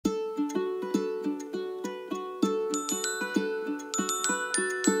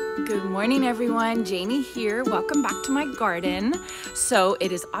morning everyone, Janie here. Welcome back to my garden. So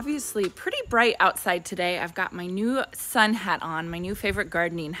it is obviously pretty bright outside today. I've got my new sun hat on, my new favorite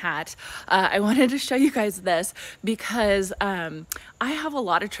gardening hat. I wanted to show you guys this because I have a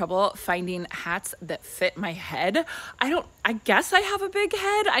lot of trouble finding hats that fit my head. I guess I have a big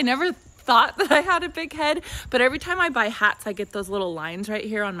head. I never thought that I had a big head, but every time I buy hats I get those little lines right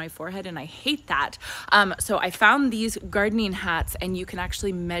here on my forehead and I hate that. So I found these gardening hats and you can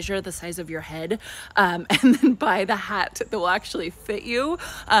actually measure the size of your head and then buy the hat that will actually fit you.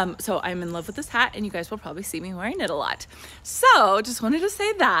 So I'm in love with this hat and you guys will probably see me wearing it a lot. So just wanted to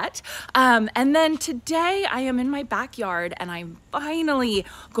say that. And then today I am in my backyard and I'm finally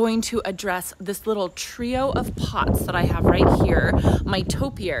going to address this little trio of pots that I have right here, my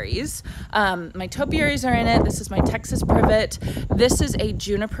Topiaries. My Topiaries are in it. This is my Texas privet. This is a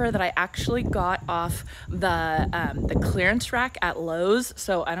juniper that I actually got off the clearance rack at Lowe's.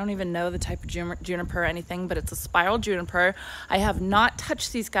 So I don't even know the type of juniper or anything, but it's a spiral juniper. I have not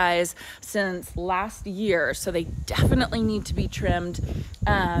touched these guys since last year, so they definitely need to be trimmed.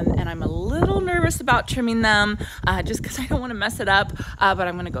 And I'm a little nervous about trimming them just because I don't want to mess it up, but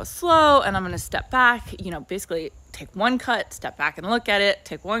I'm going to go slow and I'm going to step back, basically take one cut, step back and look at it,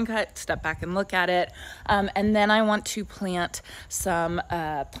 take one cut, step back and look at it. And then I want to plant some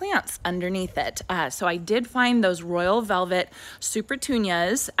plants underneath it. So I did find those Royal Velvet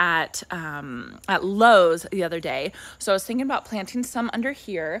Supertunias at Lowe's the other day. So I was thinking about planting some under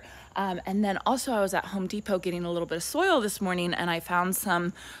here. And then also I was at Home Depot getting a little bit of soil this morning and I found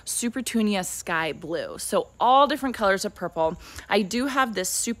some Supertunia Sky Blue. So all different colors of purple. I do have this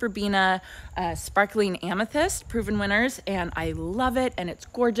Supertunia Sparkling Amethyst, proven winners, and I love it and it's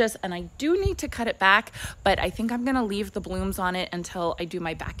gorgeous and I do need to cut it back, but I think I'm gonna leave the blooms on it until I do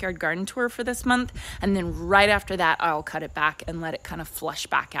my backyard garden tour for this month. And then right after that, I'll cut it back and let it kind of flush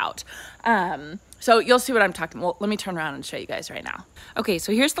back out. So you'll see what I'm talking about. Well, let me turn around and show you guys right now. Okay,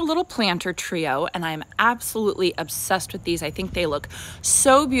 so here's the little planter trio, and I'm absolutely obsessed with these. I think they look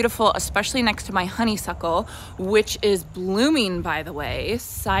so beautiful, especially next to my honeysuckle, which is blooming, by the way.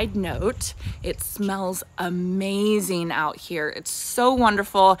 Side note, it smells amazing out here. It's so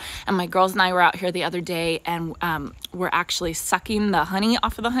wonderful. And my girls and I were out here the other day and we're actually sucking the honey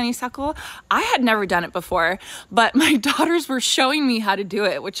off of the honeysuckle. I had never done it before, but my daughters were showing me how to do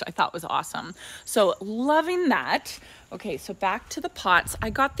it, which I thought was awesome. So loving that. Okay, so back to the pots. I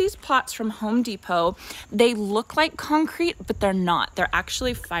got these pots from Home Depot. They look like concrete, but they're not. They're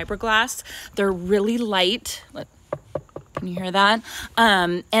actually fiberglass. They're really light. Can you hear that?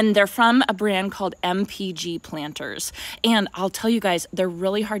 And they're from a brand called MPG Planters. And I'll tell you guys, they're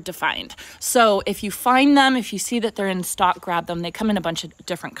really hard to find. So if you find them, if you see that they're in stock, grab them. They come in a bunch of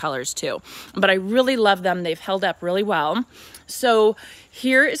different colors too. But I really love them. They've held up really well. So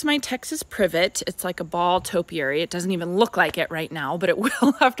here is my Texas privet. It's like a ball topiary. It doesn't even look like it right now, but it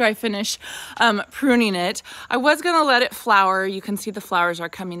will after I finish pruning it. I was gonna let it flower. You can see the flowers are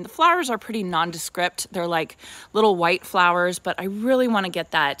coming. The flowers are pretty nondescript. They're like little white flowers, but I really wanna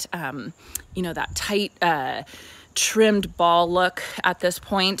get that, that tight, trimmed ball look at this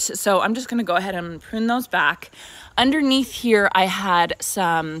point. So I'm just gonna go ahead and prune those back. Underneath here, I had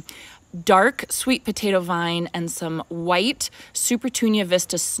some dark sweet potato vine and some white Supertunia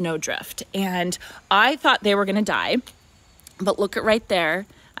Vista Snowdrift. And I thought they were gonna die, but look at right there.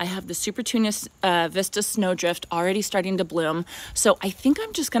 I have the Supertunia Vista Snowdrift already starting to bloom. So I think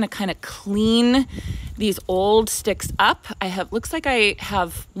I'm just gonna kind of clean these old sticks up. Looks like I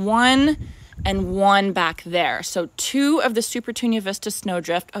have one and one back there. So two of the Supertunia Vista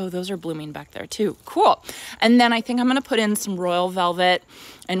Snowdrift. Oh, those are blooming back there too. Cool. And then I think I'm gonna put in some Royal Velvet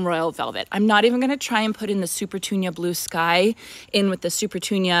and Royal Velvet. I'm not even gonna try and put in the Supertunia Blue Sky in with the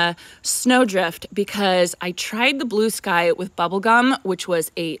Supertunia Snowdrift because I tried the Blue Sky with bubblegum, which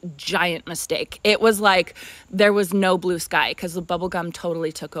was a giant mistake. It was like there was no blue sky because the bubblegum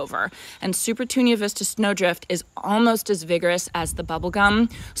totally took over. And Supertunia Vista Snowdrift is almost as vigorous as the bubblegum.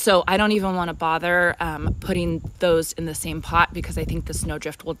 So I don't even want to bother putting those in the same pot because I think the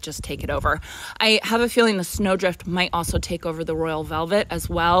Snowdrift will just take it over. I have a feeling the Snowdrift might also take over the Royal Velvet as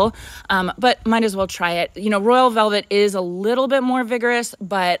well, but might as well try it. Royal Velvet is a little bit more vigorous,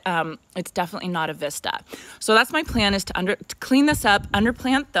 but it's definitely not a Vista. So that's my plan, is to clean this up,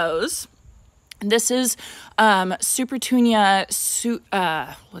 underplant those. This is Supertunia,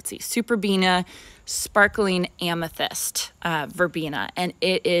 Superbina Sparkling Amethyst verbena, and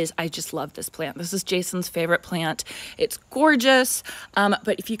it is, I just love this plant. This is Jason's favorite plant. It's gorgeous,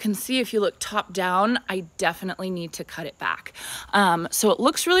 but if you can see, if you look top down, I definitely need to cut it back. So it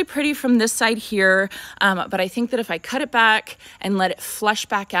looks really pretty from this side here, but I think that if I cut it back and let it flush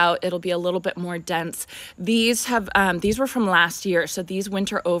back out, it'll be a little bit more dense. These were from last year, so these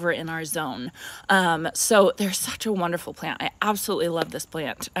winter over in our zone. So they're such a wonderful plant. I absolutely love this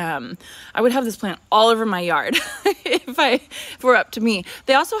plant. I would have this plant all over my yard if it were up to me.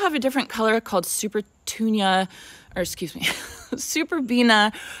 They also have a different color called Supertunia, or excuse me,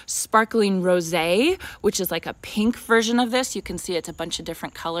 Superbena Sparkling Rosé, which is like a pink version of this. You can see it's a bunch of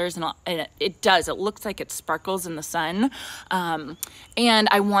different colors, and it looks like it sparkles in the sun. And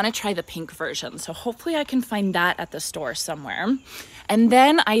I want to try the pink version, so hopefully I can find that at the store somewhere. And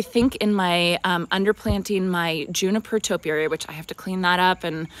then I think in my underplanting my juniper topiary, which I have to clean that up,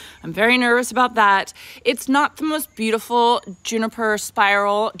 and I'm very nervous about that. It's not the most beautiful juniper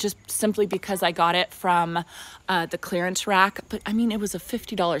spiral, just simply because I got it from the clearance rack, but I mean, it was a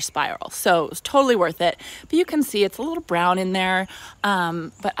 $50 spiral, so it was totally worth it. But you can see it's a little brown in there,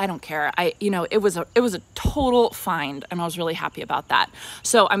 but I don't care. It was a total find, and I was really happy about that.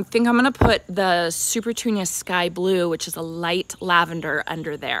 So I think I'm gonna put the Supertunia Sky Blue, which is a light lavender,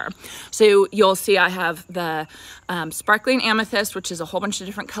 under there. So you'll see I have the Sparkling Amethyst, which is a whole bunch of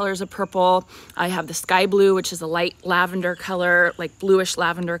different colors of purple. I have the Sky Blue, which is a light lavender color, like bluish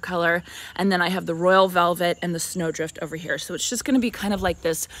lavender color, and then I have the Royal Velvet and the Snowdrift over here. So it's just going to be kind of like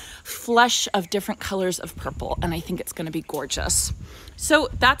this flush of different colors of purple, and I think it's going to be gorgeous. So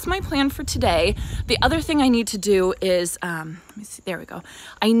that's my plan for today. The other thing I need to do is, let me see, there we go.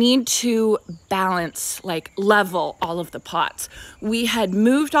 I need to balance, like level all of the pots. We had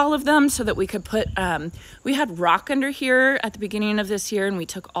moved all of them so that we could put, we had rock under here at the beginning of this year, and we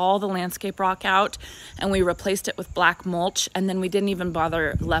took all the landscape rock out and we replaced it with black mulch, and then we didn't even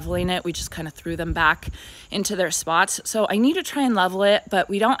bother leveling it. We just kind of threw them back into their spots. So I need to try and level it, but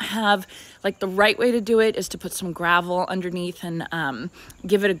we don't have, like, the right way to do it is to put some gravel underneath and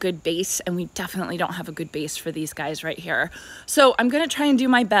give it a good base, and we definitely don't have a good base for these guys right here. So I'm gonna try and do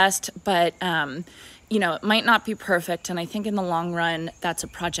my best, but it might not be perfect, and I think in the long run, that's a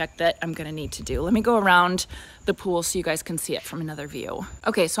project that I'm gonna need to do. Let me go around the pool so you guys can see it from another view.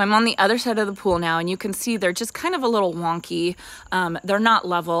 Okay, so I'm on the other side of the pool now, and you can see they're just kind of a little wonky. They're not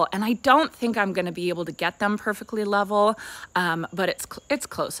level, and I don't think I'm gonna be able to get them perfectly level, but it's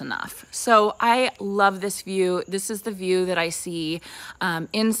close enough. So I love this view. This is the view that I see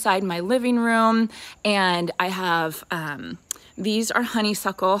inside my living room, and I have, these are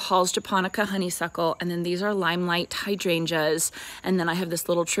honeysuckle, Hall's japonica honeysuckle, and then these are limelight hydrangeas, and then I have this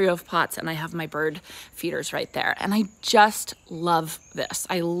little trio of pots, and I have my bird feeders right there. And I just love this.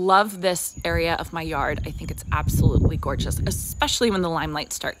 I love this area of my yard. I think it's absolutely gorgeous, especially when the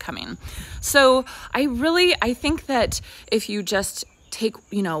limelights start coming. So I think that if you just take,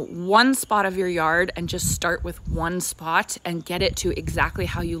 one spot of your yard and just start with one spot and get it to exactly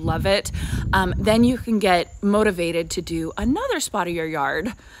how you love it, then you can get motivated to do another spot of your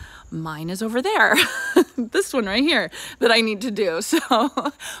yard. Mine is over there, this one right here that I need to do. So,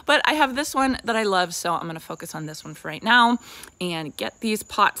 but I have this one that I love, so I'm gonna focus on this one for right now and get these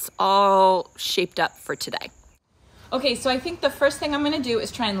pots all shaped up for today. Okay, so I think the first thing I'm gonna do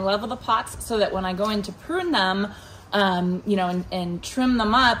is try and level the pots so that when I go in to prune them, and trim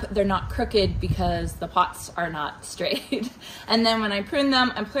them up, they're not crooked because the pots are not straight. And then when I prune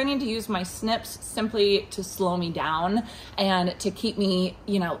them, I'm planning to use my snips simply to slow me down and to keep me,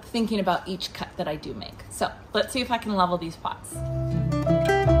 thinking about each cut that I do make. So let's see if I can level these pots.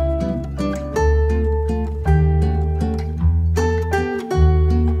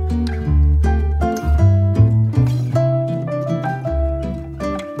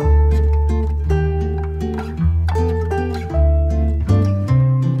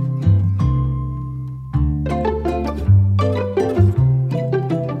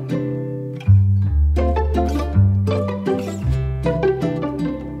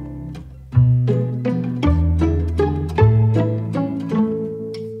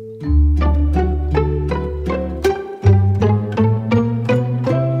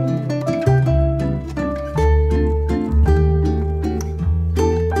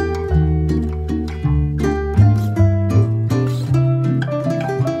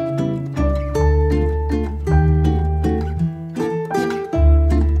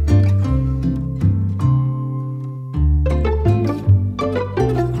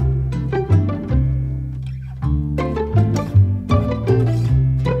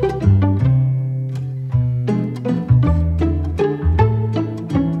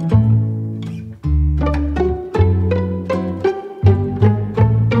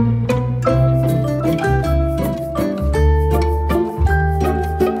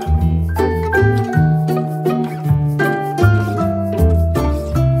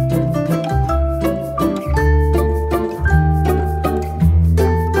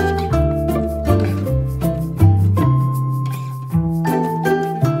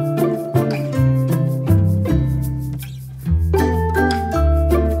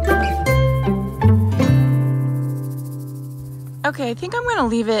 Okay, I think I'm gonna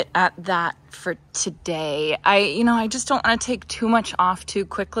leave it at that for today. I just don't want to take too much off too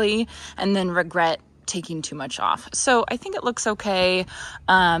quickly and then regret taking too much off. So I think it looks okay.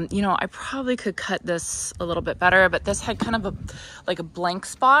 I probably could cut this a little bit better, but this had kind of a blank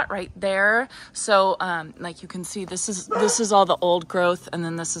spot right there. So like you can see, this is all the old growth, and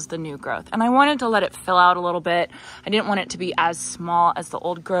then this is the new growth. And I wanted to let it fill out a little bit. I didn't want it to be as small as the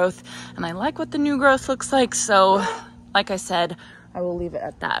old growth, and I like what the new growth looks like. So like I said, I will leave it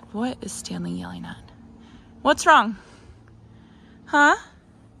at that. What is Stanley yelling at? What's wrong? Huh?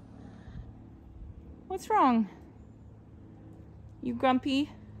 What's wrong? You grumpy?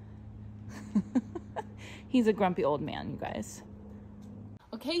 He's a grumpy old man, you guys.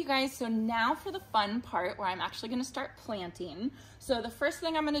 Okay, you guys, so now for the fun part where I'm actually gonna start planting. So the first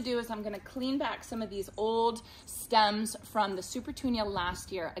thing I'm gonna do is I'm gonna clean back some of these old stems from the Supertunia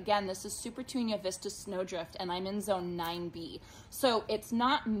last year. Again, this is Supertunia Vista Snowdrift, and I'm in zone 9B. So it's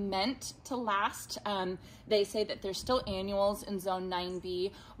not meant to last. They say that there's still annuals in zone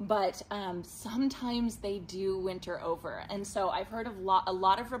 9B, but sometimes they do winter over. And so I've heard of a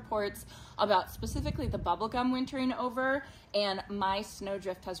lot of reports about specifically the bubblegum wintering over, and my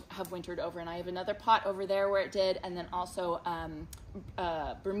snowdrift have wintered over. And I have another pot over there where it did, and then also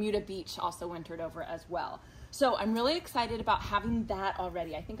Bermuda Beach also wintered over as well. So I'm really excited about having that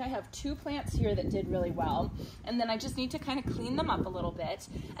already. I think I have 2 plants here that did really well, and then I just need to kind of clean them up a little bit.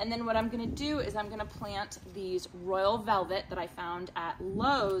 And then what I'm gonna do is I'm gonna plant these Royal Velvet that I found at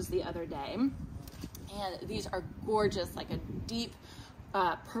Lowe's the other day. And these are gorgeous, like a deep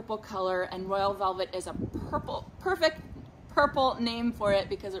purple color, and Royal Velvet is a perfect purple name for it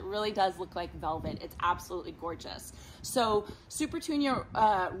because it really does look like velvet. It's absolutely gorgeous. So Supertunia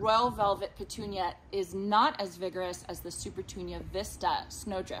Royal Velvet Petunia is not as vigorous as the Supertunia Vista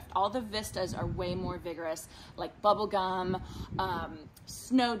Snowdrift. All the Vistas are way more vigorous, like Bubblegum,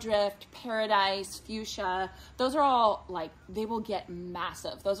 Snowdrift, Paradise, Fuchsia. Those are all like, they will get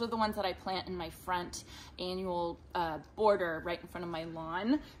massive. Those are the ones that I plant in my front annual border right in front of my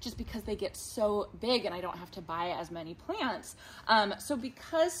lawn, just because they get so big and I don't have to buy as many plants. So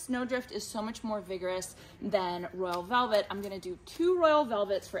because Snowdrift is so much more vigorous than Royal Velvet, I'm gonna do 2 Royal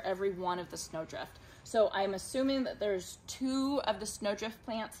Velvets for every one of the Snowdrift. So I'm assuming that there's 2 of the Snowdrift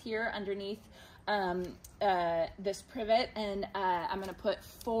plants here underneath this privet, and I'm gonna put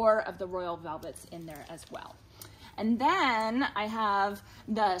 4 of the Royal Velvets in there as well. And then I have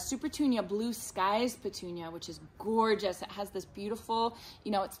the Supertunia Blue Skies Petunia, which is gorgeous. It has this beautiful,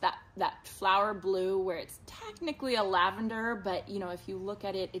 it's that flower blue where it's technically a lavender, but if you look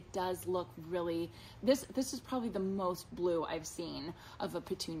at it, it does look really, this is probably the most blue I've seen of a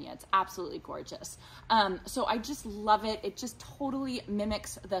petunia. It's absolutely gorgeous. So I just love it. It just totally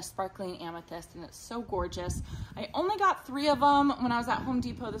mimics the sparkling amethyst, and it's so gorgeous. I only got 3 of them when I was at Home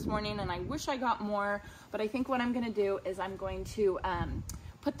Depot this morning, and I wish I got more, but I think what I'm gonna do is I'm going to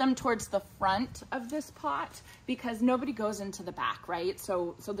put them towards the front of this pot because nobody goes into the back, right?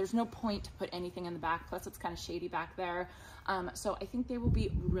 So there's no point to put anything in the back, plus it's kind of shady back there. So I think they will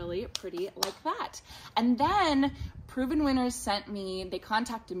be really pretty like that. And then Proven Winners they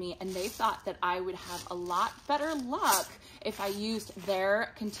contacted me, and they thought that I would have a lot better luck if I used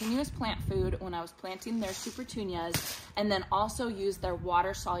their continuous plant food when I was planting their Supertunias, and then also used their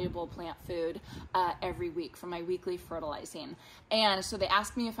water-soluble plant food every week for my weekly fertilizing. And so they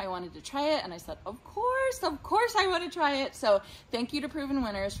asked me if I wanted to try it, and I said, of course I want to try it. So thank you to Proven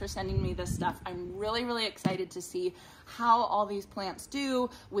Winners for sending me this stuff. I'm really, really excited to see how all these plants do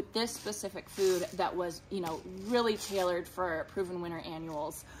with this specific food that was, really tailored for Proven Winner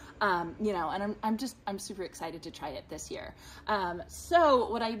annuals. And I'm super excited to try it this year. So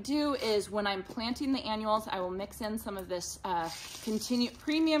what I do is when I'm planting the annuals, I will mix in some of this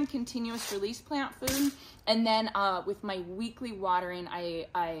premium continuous release plant food. And then with my weekly watering,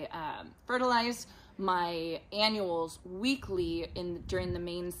 I fertilize my annuals weekly during the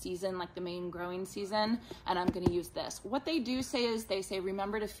main season, like the main growing season, and I'm going to use this. What they do say is they say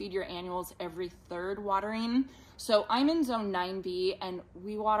remember to feed your annuals every 3rd watering. So I'm in zone 9B, and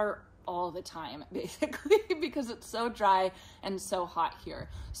we water all the time basically because it's so dry and so hot here.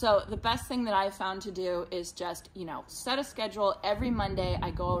 So the best thing that I've found to do is just, set a schedule. Every Monday I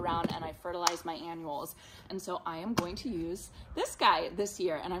go around and I fertilize my annuals. And so I am going to use this guy this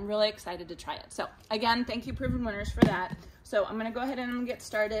year, and I'm really excited to try it. So again, thank you Proven Winners for that. So I'm gonna go ahead and get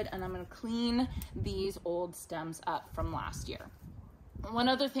started, and I'm gonna clean these old stems up from last year. One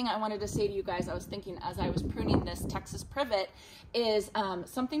other thing I wanted to say to you guys, I was thinking as I was pruning this Texas privet, is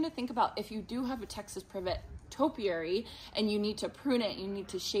something to think about if you do have a Texas privet topiary and you need to prune it, you need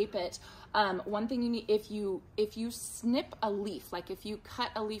to shape it, one thing you need, if you snip a leaf, like if you cut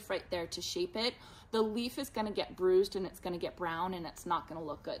a leaf right there to shape it, the leaf is going to get bruised and it's going to get brown and it's not going to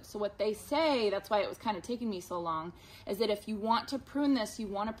look good. So what they say, that's why it was kind of taking me so long, is that if you want to prune this, you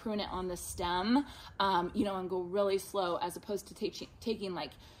want to prune it on the stem, you know, and go really slow, as opposed to taking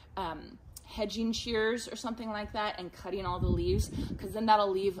like hedging shears or something like that and cutting all the leaves, because then that'll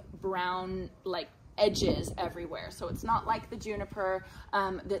leave brown like edges everywhere. So it's not like the juniper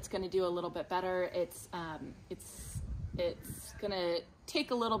that's going to do a little bit better. It's going to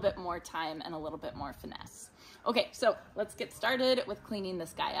take a little bit more time and a little bit more finesse. Okay, so let's get started with cleaning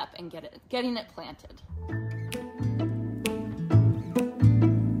this guy up and getting it planted.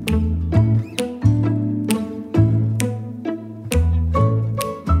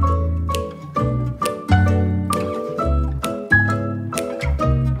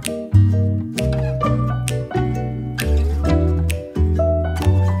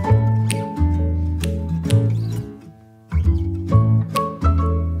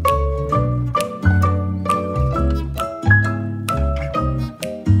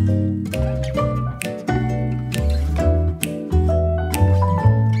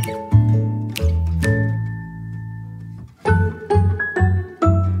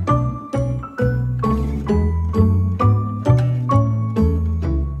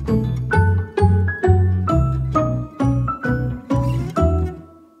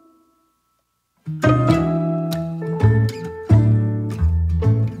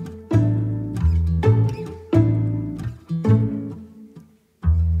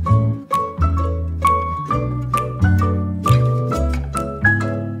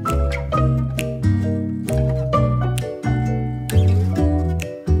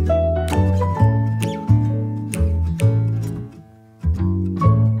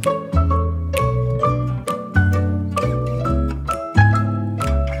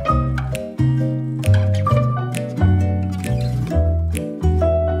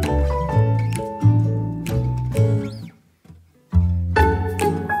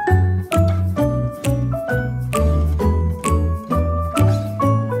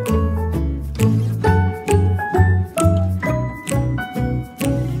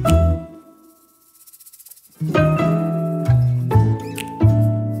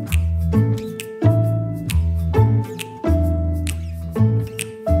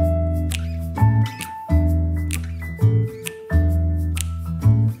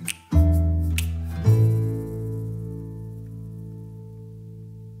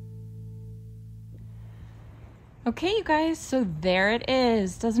 Okay, you guys, so there it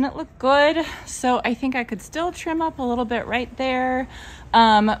is. Doesn't it look good? So I think I could still trim up a little bit right there.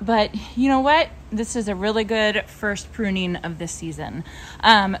 But you know what? This is a really good first pruning of this season.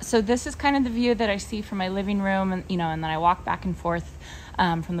 So this is kind of the view that I see from my living room, and and then I walk back and forth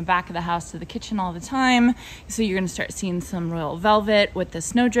from the back of the house to the kitchen all the time. So you're going to start seeing some royal velvet with the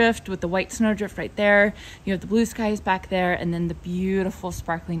snowdrift, with the white snowdrift right there. You have the blue skies back there, and then the beautiful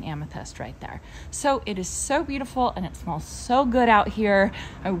sparkling amethyst right there. So it is so beautiful, and it smells so good out here.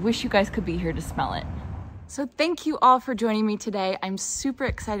 I wish you guys could be here to smell it. So thank you all for joining me today. I'm super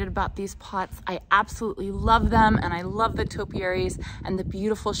excited about these pots. I absolutely love them, and I love the topiaries and the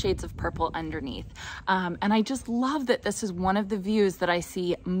beautiful shades of purple underneath. And I just love that this is one of the views that I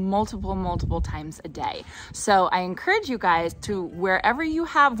see multiple times a day. So I encourage you guys to, wherever you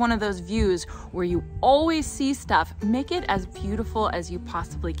have one of those views where you always see stuff, make it as beautiful as you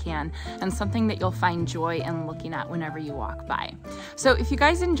possibly can, and something that you'll find joy in looking at whenever you walk by. So if you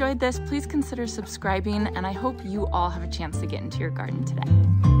guys enjoyed this, please consider subscribing, and I hope you all have a chance to get into your garden today.